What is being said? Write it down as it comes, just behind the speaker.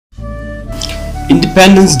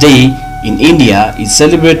Independence Day in India is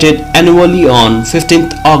celebrated annually on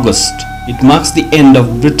 15th August. It marks the end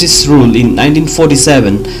of British rule in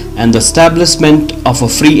 1947 and the establishment of a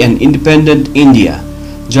free and independent India.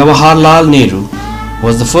 Jawaharlal Nehru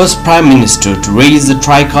was the first Prime Minister to raise the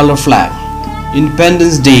tricolor flag.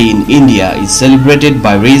 Independence Day in India is celebrated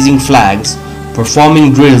by raising flags,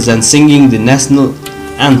 performing drills and singing the national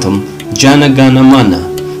anthem Jana Gana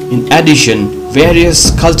Mana. In addition,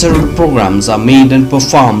 various cultural programs are made and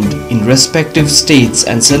performed in respective states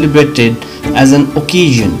and celebrated as an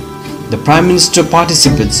occasion. The Prime Minister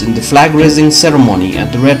participates in the flag-raising ceremony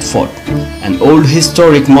at the Red Fort, an old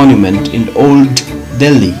historic monument in Old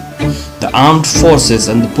Delhi. The armed forces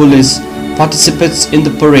and the police participates in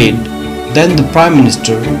the parade. Then the Prime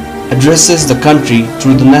Minister addresses the country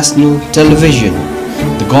through the national television.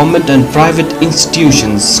 The government and private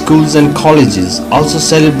institutions, schools and colleges also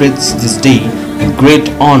celebrates this day with great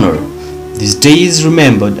honor. This day is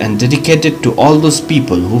remembered and dedicated to all those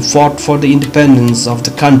people who fought for the independence of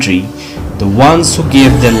the country, the ones who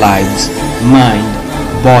gave their lives, mind,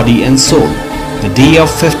 body and soul. The day of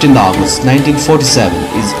 15th August 1947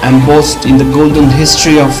 is embossed in the golden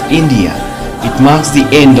history of India. It marks the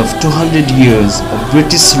end of 200 years of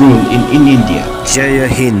British rule in India. Jai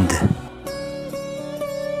Hind.